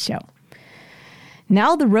last show.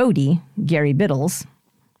 Now the roadie, Gary Biddles,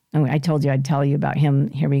 I told you I'd tell you about him.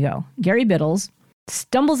 Here we go. Gary Biddles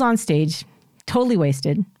stumbles on stage, totally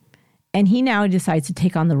wasted, and he now decides to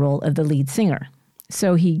take on the role of the lead singer.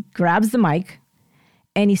 So he grabs the mic,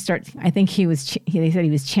 and he starts, I think they said he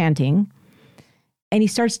was chanting, and he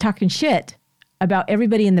starts talking shit about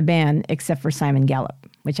everybody in the band except for Simon Gallup,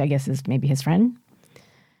 which I guess is maybe his friend.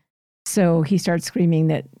 So he starts screaming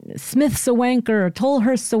that Smith's a wanker,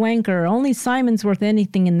 Tolhurst's a wanker, only Simon's worth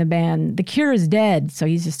anything in the band. The Cure is dead. So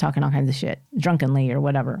he's just talking all kinds of shit, drunkenly or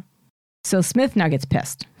whatever. So Smith now gets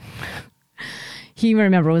pissed. He,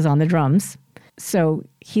 remember, was on the drums. So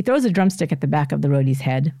he throws a drumstick at the back of the roadie's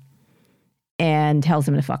head and tells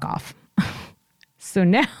him to fuck off. So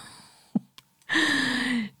now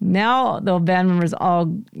the band members all,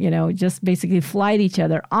 just basically fly at each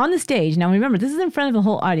other on the stage. Now remember, this is in front of the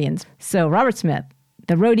whole audience. So Robert Smith,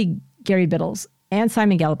 the roadie Gary Biddles, and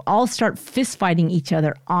Simon Gallup all start fist fighting each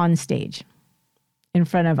other on stage in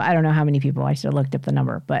front of, I don't know how many people. I should have looked up the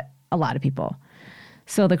number, but a lot of people.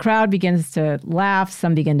 So the crowd begins to laugh.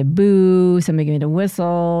 Some begin to boo. Some begin to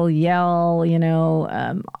whistle, yell,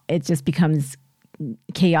 it just becomes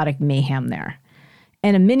chaotic mayhem there.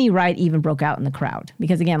 And a mini riot even broke out in the crowd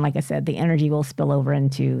because, again, like I said, the energy will spill over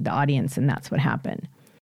into the audience, and that's what happened.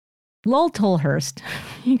 Lol Tolhurst,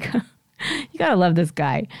 you gotta love this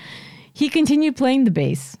guy. He continued playing the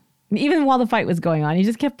bass even while the fight was going on. He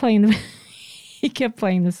just kept playing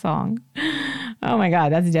the song. Oh my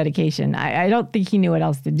God, that's dedication. I don't think he knew what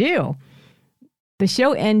else to do. The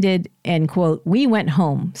show ended and, quote, "We went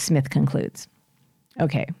home," Smith concludes.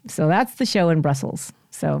 Okay, so that's the show in Brussels.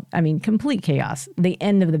 So, complete chaos. The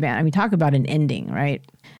end of the band. Talk about an ending, right?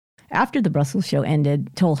 After the Brussels show ended,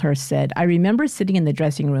 Tolhurst said, "I remember sitting in the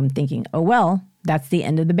dressing room thinking, oh, well, that's the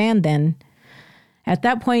end of the band then." At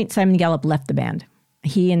that point, Simon Gallup left the band.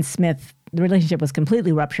 He and Smith, the relationship was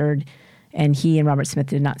completely ruptured, and he and Robert Smith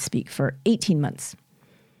did not speak for 18 months.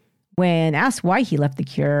 When asked why he left The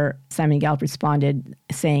Cure, Simon Gallup responded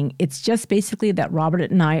saying, "It's just basically that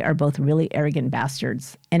Robert and I are both really arrogant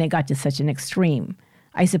bastards, and it got to such an extreme.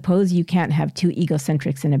 I suppose you can't have two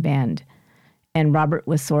egocentrics in a band. And Robert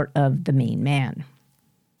was sort of the main man."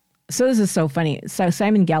 So this is so funny. So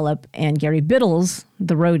Simon Gallup and Gary Biddles,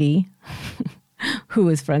 the roadie, who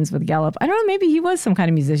was friends with Gallup, I don't know, maybe he was some kind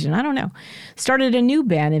of musician, I don't know, started a new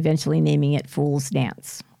band, eventually naming it Fool's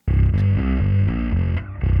Dance.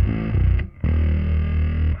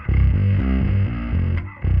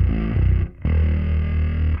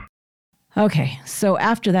 Okay, so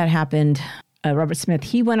after that happened, Robert Smith,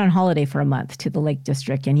 he went on holiday for a month to the Lake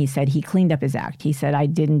District, and he said he cleaned up his act. He said, "I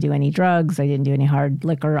didn't do any drugs. I didn't do any hard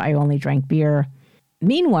liquor. I only drank beer."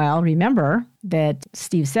 Meanwhile, remember that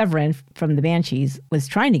Steve Severin from the Banshees was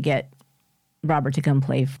trying to get Robert to come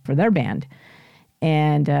play for their band.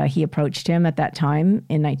 And he approached him at that time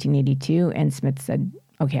in 1982, and Smith said,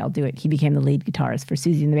 "Okay, I'll do it." He became the lead guitarist for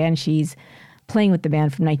Siouxsie and the Banshees, playing with the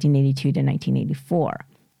band from 1982 to 1984.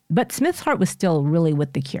 But Smith's heart was still really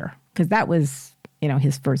with The Cure, because that was,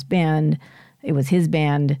 his first band. It was his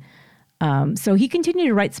band. So he continued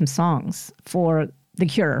to write some songs for The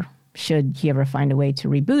Cure, should he ever find a way to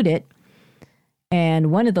reboot it.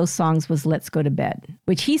 And one of those songs was "Let's Go to Bed,"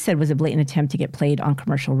 which he said was a blatant attempt to get played on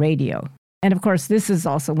commercial radio. And of course, this is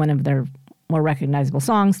also one of their more recognizable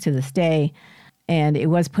songs to this day. And it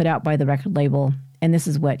was put out by the record label. And this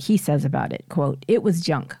is what he says about it. Quote, "It was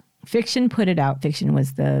junk. Fiction put it out." Fiction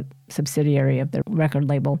was the subsidiary of the record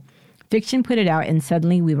label. "Fiction put it out, and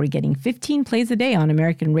suddenly we were getting 15 plays a day on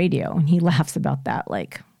American radio." And he laughs about that,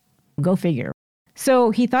 like, go figure.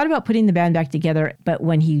 So he thought about putting the band back together, but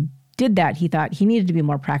when he did that, he thought he needed to be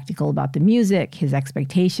more practical about the music, his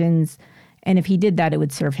expectations, and if he did that, it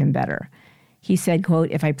would serve him better. He said,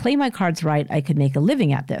 quote, "If I play my cards right, I could make a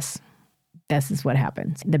living at this." This is what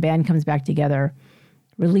happens. The band comes back together,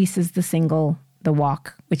 releases the single "The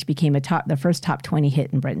Walk," which became the first top 20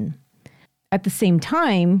 hit in Britain. At the same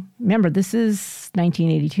time, remember, this is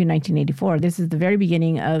 1982, 1984. This is the very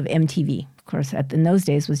beginning of MTV. Of course, in those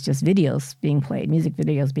days was just videos being played, music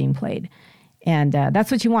videos being played. And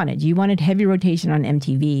that's what you wanted. You wanted heavy rotation on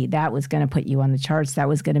MTV. That was going to put you on the charts. That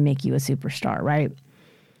was going to make you a superstar, right?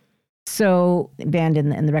 So the band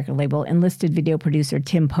and the record label enlisted video producer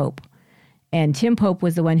Tim Pope. And Tim Pope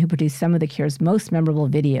was the one who produced some of The Cure's most memorable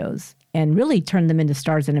videos and really turned them into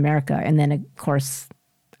stars in America and then, of course,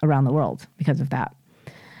 around the world because of that.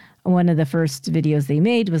 One of the first videos they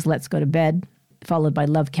made was "Let's Go to Bed," followed by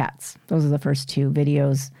 "Love Cats." Those are the first two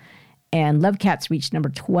videos. And "Love Cats" reached number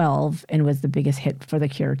 12 and was the biggest hit for The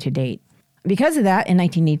Cure to date. Because of that, in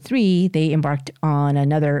 1983, they embarked on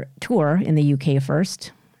another tour in the UK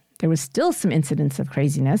first. There was still some incidents of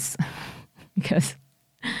craziness because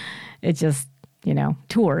it just,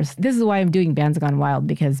 tours. This is why I'm doing Bands Gone Wild,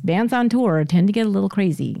 because bands on tour tend to get a little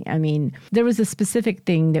crazy. There was a specific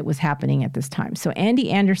thing that was happening at this time. So Andy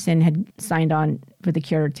Anderson had signed on for The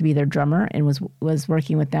Cure to be their drummer and was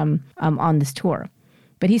working with them on this tour.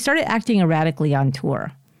 But he started acting erratically on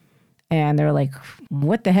tour. And they're like,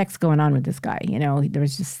 what the heck's going on with this guy? You know, he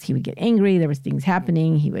would get angry. There was things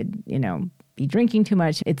happening. He would, be drinking too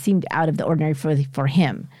much. It seemed out of the ordinary for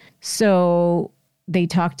him. So they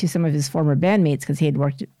talked to some of his former bandmates because he had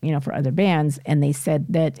worked, for other bands. And they said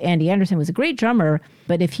that Andy Anderson was a great drummer,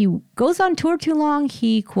 but if he goes on tour too long,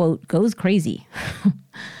 he, quote, goes crazy.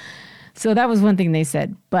 So that was one thing they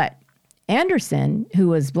said. But Anderson, who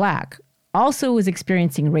was Black, also was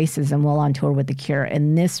experiencing racism while on tour with The Cure,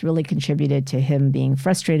 and this really contributed to him being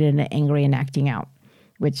frustrated and angry and acting out,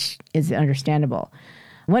 which is understandable.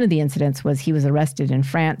 One of the incidents was he was arrested in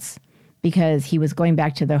France because he was going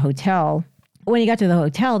back to the hotel. When he got to the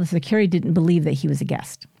hotel, the security didn't believe that he was a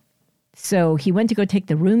guest. So he went to go take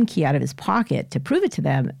the room key out of his pocket to prove it to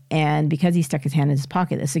them, and because he stuck his hand in his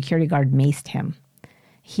pocket, the security guard maced him.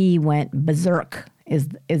 He went berserk, is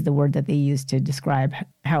the word that they used to describe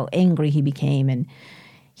how angry he became. And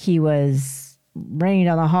he was running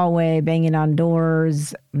down the hallway, banging on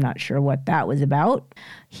doors. I'm not sure what that was about.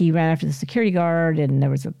 He ran after the security guard, and there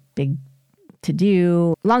was a big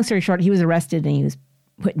to-do. Long story short, he was arrested and he was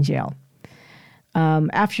put in jail.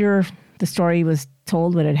 After the story was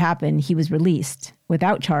told what had happened, he was released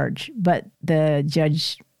without charge, but the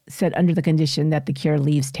judge said under the condition that The Cure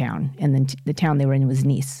leaves town, and then the town they were in was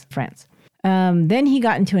Nice, France. Then he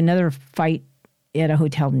got into another fight at a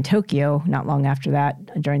hotel in Tokyo not long after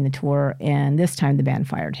that during the tour, and this time the band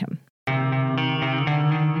fired him.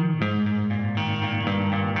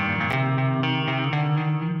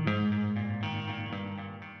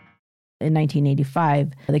 In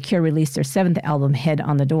 1985, The Cure released their 7th album, Head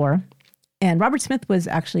on the Door. And Robert Smith was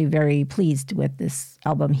actually very pleased with this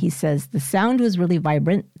album. He says, the sound was really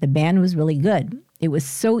vibrant. The band was really good. It was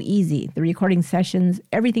so easy. The recording sessions,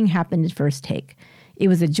 everything happened at first take. It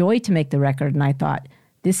was a joy to make the record, and I thought,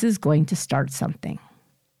 this is going to start something.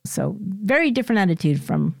 So very different attitude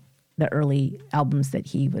from the early albums that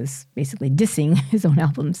he was basically dissing his own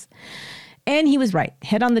albums. And he was right.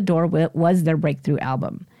 Head on the Door was their breakthrough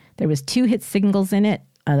album. There was 2 hit singles in it.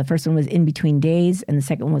 The first one was In Between Days, and the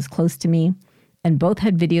second one was Close to Me. And both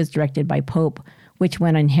had videos directed by Pope, which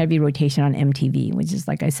went on heavy rotation on MTV, which is,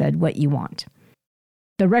 like I said, what you want.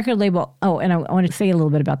 The record label, and I want to say a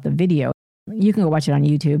little bit about the video. You can go watch it on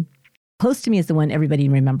YouTube. Close to Me is the one everybody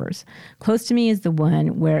remembers. Close to Me is the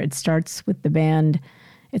one where it starts with the band.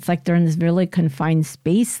 It's like they're in this really confined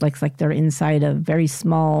space, like they're inside a very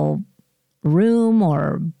small room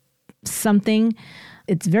or something.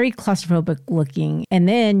 It's very claustrophobic looking. And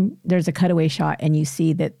then there's a cutaway shot, and you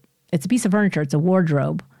see that it's a piece of furniture. It's a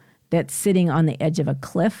wardrobe that's sitting on the edge of a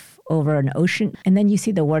cliff over an ocean. And then you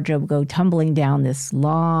see the wardrobe go tumbling down this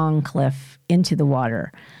long cliff into the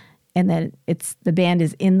water. And then the band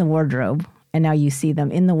is in the wardrobe. And now you see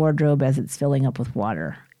them in the wardrobe as it's filling up with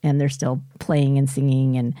water. And they're still playing and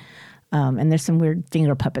singing. And there's some weird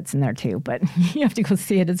finger puppets in there too. But you have to go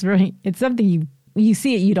see it. It's something you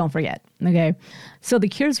see it, you don't forget. Okay. So The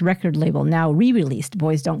Cure's record label now re-released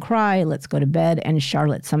Boys Don't Cry, Let's Go to Bed, and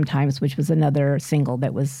Charlotte Sometimes, which was another single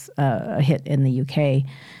that was a hit in the UK.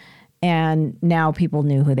 And now people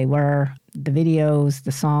knew who they were, the videos,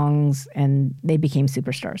 the songs, and they became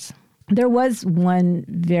superstars. There was one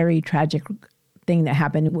very tragic thing that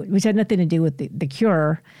happened, which had nothing to do with the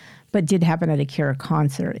Cure, but did happen at a Cure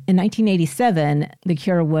concert. In 1987, The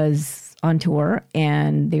Cure was on tour,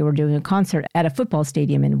 and they were doing a concert at a football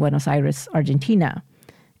stadium in Buenos Aires, Argentina,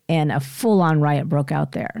 and a full-on riot broke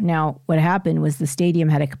out there. Now, what happened was the stadium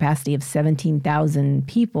had a capacity of 17,000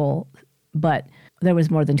 people, but there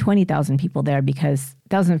was more than 20,000 people there because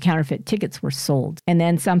thousands of counterfeit tickets were sold. And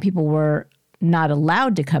then some people were not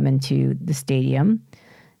allowed to come into the stadium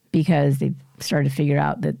because they started to figure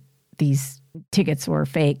out that these tickets were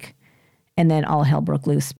fake, and then all hell broke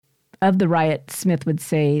loose. Of the riot, Smith would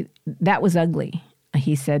say, that was ugly.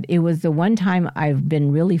 He said, it was the one time I've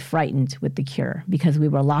been really frightened with The Cure because we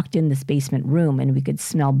were locked in this basement room and we could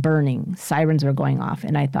smell burning. Sirens were going off.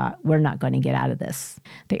 And I thought, we're not going to get out of this.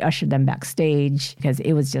 They ushered them backstage because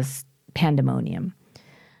it was just pandemonium.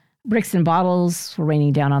 Bricks and bottles were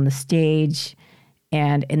raining down on the stage.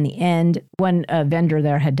 And in the end, one vendor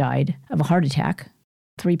there had died of a heart attack.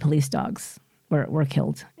 3 police dogs were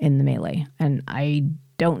killed in the melee. And I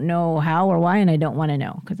don't know how or why, and I don't want to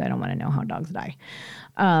know because I don't want to know how dogs die.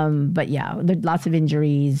 But yeah, there lots of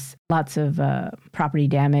injuries, lots of property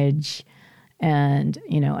damage, and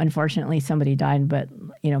unfortunately somebody died. But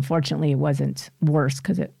fortunately it wasn't worse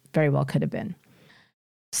because it very well could have been.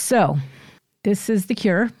 So this is The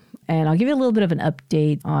Cure, and I'll give you a little bit of an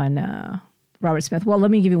update on Robert Smith. Well,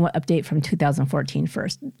 let me give you one update from 2014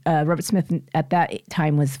 first. Robert Smith at that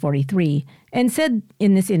time was 43 and said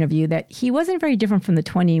in this interview that he wasn't very different from the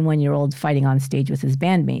 21-year-old fighting on stage with his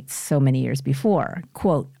bandmates so many years before.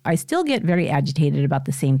 Quote, "I still get very agitated about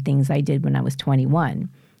the same things I did when I was 21.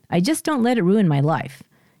 I just don't let it ruin my life.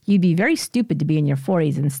 You'd be very stupid to be in your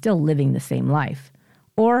 40s and still living the same life.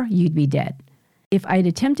 Or you'd be dead. If I'd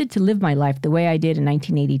attempted to live my life the way I did in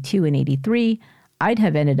 1982 and 83, I'd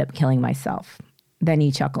have ended up killing myself." Then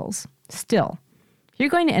he chuckles. "Still, you're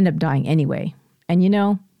going to end up dying anyway. And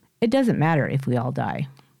it doesn't matter if we all die."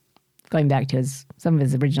 Going back to some of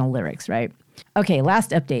his original lyrics, right? Okay,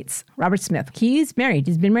 last updates. Robert Smith. He's married.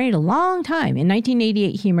 He's been married a long time. In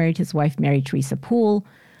 1988, he married his wife, Mary Teresa Poole,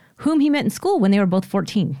 whom he met in school when they were both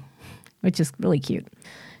 14, which is really cute.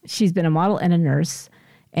 She's been a model and a nurse,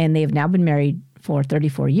 and they have now been married for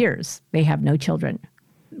 34 years. They have no children.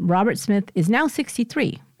 Robert Smith is now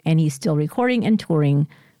 63, and he's still recording and touring,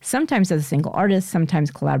 sometimes as a single artist, sometimes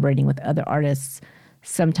collaborating with other artists,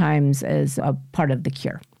 sometimes as a part of The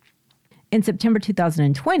Cure. In September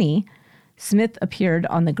 2020, Smith appeared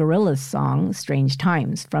on the Gorillaz song Strange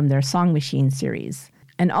Times from their Song Machine series,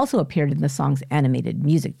 and also appeared in the song's animated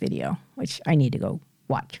music video, which I need to go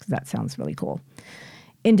watch because that sounds really cool.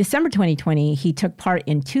 In December 2020, he took part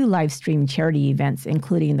in 2 live-stream charity events,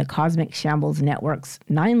 including the Cosmic Shambles Network's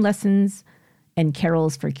 9 Lessons and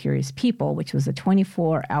Carols for Curious People, which was a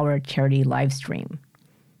 24-hour charity live stream.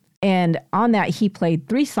 And on that, he played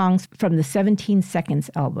 3 songs from the 17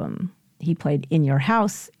 Seconds album. He played In Your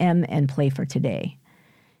House, M, and Play for Today.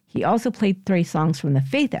 He also played 3 songs from the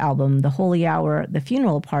Faith album, The Holy Hour, The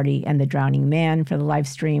Funeral Party, and The Drowning Man for the live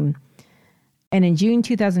stream. And in June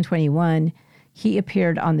 2021, he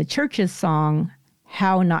appeared on the Churches song,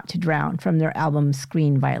 How Not to Drown, from their album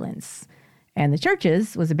Screen Violence. And the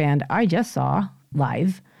Churches was a band I just saw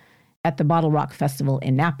live at the Bottle Rock Festival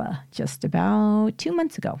in Napa just about 2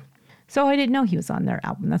 months ago. So I didn't know he was on their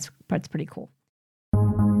album. That's pretty cool.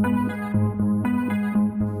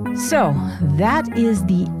 So that is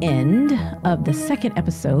the end of the second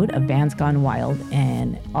episode of Bands Gone Wild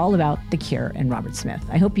and all about The Cure and Robert Smith.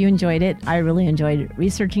 I hope you enjoyed it. I really enjoyed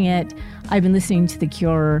researching it. I've been listening to The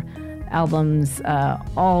Cure albums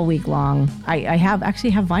all week long. I actually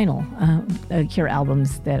have vinyl Cure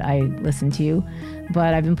albums that I listen to,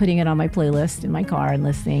 but I've been putting it on my playlist in my car and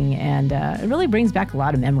listening, and it really brings back a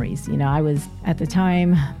lot of memories. I was at the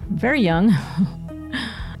time very young.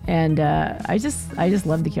 And I just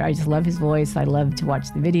love The Cure. I just love his voice. I love to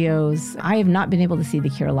watch the videos. I have not been able to see The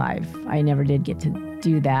Cure live. I never did get to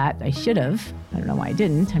do that. I should have. I don't know why I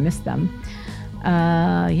didn't. I missed them.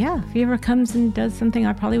 If he ever comes and does something,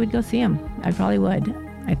 I probably would go see him. I probably would.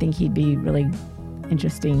 I think he'd be really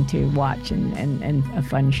interesting to watch and a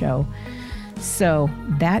fun show. So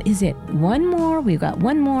that is it. We've got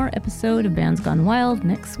one more episode of Bands Gone Wild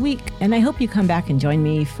next week, and I hope you come back and join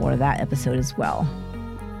me for that episode as well.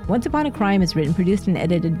 Once Upon a Crime is written, produced, and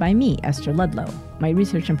edited by me, Esther Ludlow. My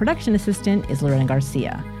research and production assistant is Lorena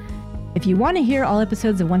Garcia. If you want to hear all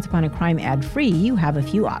episodes of Once Upon a Crime ad-free, you have a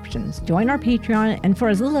few options. Join our Patreon, and for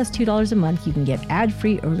as little as $2 a month, you can get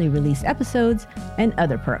ad-free early release episodes and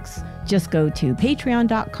other perks. Just go to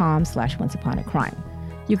patreon.com/onceuponacrime.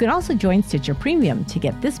 You can also join Stitcher Premium to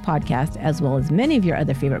get this podcast, as well as many of your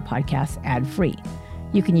other favorite podcasts, ad-free.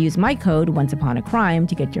 You can use my code ONCEUPONACRIME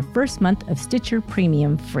to get your first month of Stitcher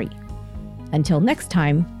Premium free. Until next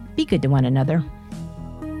time, be good to one another.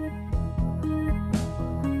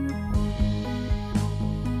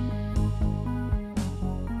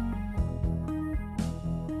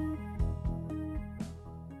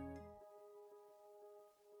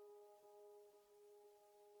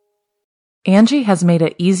 Angie has made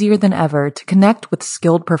it easier than ever to connect with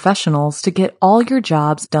skilled professionals to get all your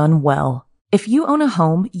jobs done well. If you own a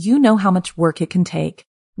home, you know how much work it can take,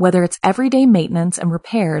 whether it's everyday maintenance and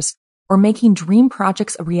repairs or making dream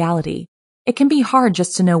projects a reality. It can be hard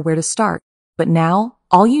just to know where to start, but now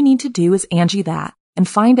all you need to do is Angie that and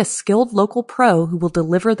find a skilled local pro who will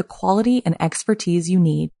deliver the quality and expertise you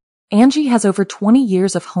need. Angie has over 20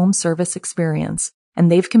 years of home service experience,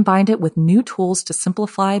 and they've combined it with new tools to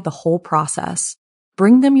simplify the whole process.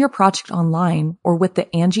 Bring them your project online or with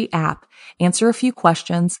the Angie app, answer a few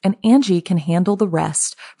questions, and Angie can handle the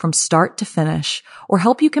rest from start to finish, or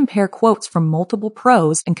help you compare quotes from multiple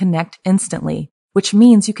pros and connect instantly, which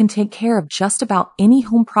means you can take care of just about any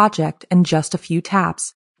home project in just a few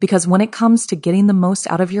taps. Because when it comes to getting the most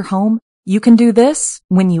out of your home, you can do this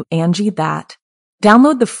when you Angie that.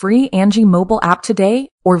 Download the free Angie mobile app today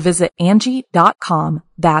or visit Angie.com.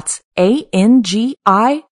 That's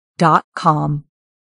ANGI.com.